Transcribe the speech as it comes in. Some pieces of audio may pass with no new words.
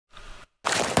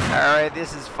Alright,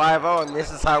 this is 5-0, and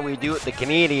this is how we do it the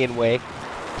Canadian way.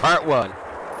 Part 1.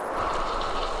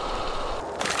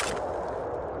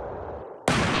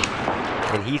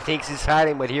 And he thinks he's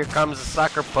hiding, but here comes the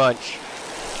sucker punch.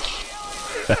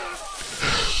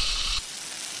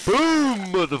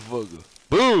 Boom, motherfucker.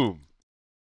 Boom.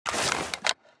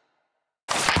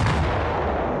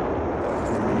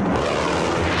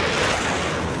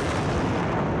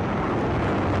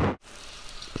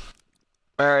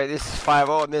 Alright, this is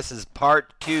 5-0, and this is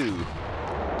part 2.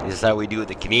 This is how we do it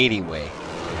the Canadian way.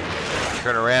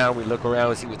 Turn around, we look around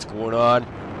and see what's going on.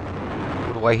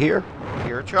 What do I hear? I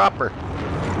hear a chopper.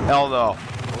 Hell no.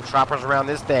 No choppers around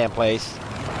this damn place.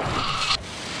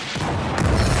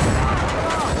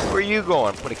 Where are you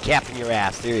going? Put a cap in your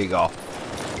ass. There you go.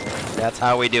 That's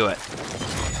how we do it.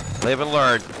 Live and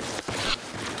learn.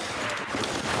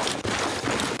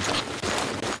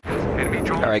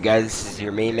 Alright guys, this is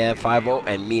your main man 5-0,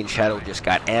 and me and Shadow just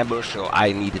got ambushed, so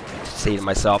I needed to say to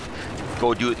myself,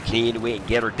 go do it the Canadian way and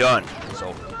get her done.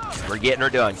 So, we're getting her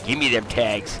done. Give me them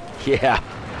tags. Yeah.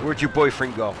 Where'd your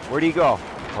boyfriend go? Where'd he go?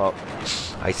 Well,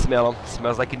 I smell him.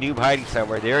 Smells like a noob hiding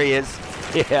somewhere. There he is.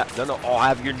 Yeah. No, I'll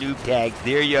have your noob tags.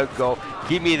 There you go.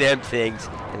 Give me them things.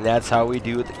 And that's how we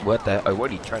do it. What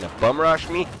are you trying to bum rush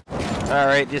me?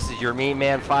 Alright, this is your main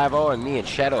man 5-0, and me and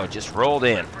Shadow just rolled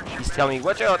in. He's telling me,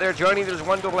 watch out there, Johnny, there's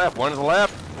one to the left. One to the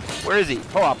left. Where is he?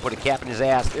 Oh, I'll put a cap in his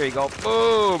ass. There you go.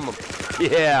 Boom.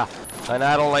 Yeah. And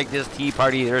I don't like this tea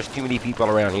party. There's too many people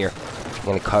around here. I'm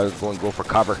going to go and go for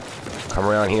cover. Come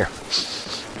around here.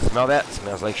 Smell that?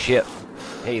 Smells like shit.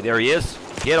 Hey, there he is.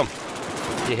 Get him.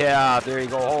 Yeah, there you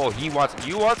go. Oh, you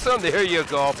want some? There you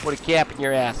go. Put a cap in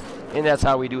your ass. And that's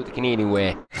how we do it the Canadian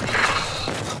way.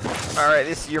 Alright,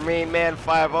 this is your main man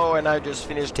 5-0, and I just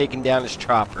finished taking down this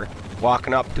chopper.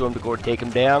 Walking up to him to go take him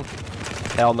down.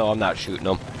 Hell no, I'm not shooting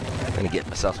him. I'm gonna get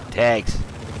myself some tags.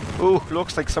 Ooh,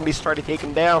 looks like somebody's trying to take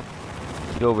him down.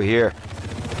 Get over here.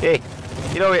 Hey,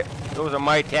 get over here. Those are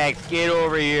my tags. Get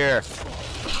over here.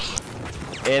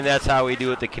 And that's how we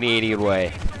do it the Canadian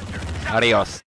way. Adios.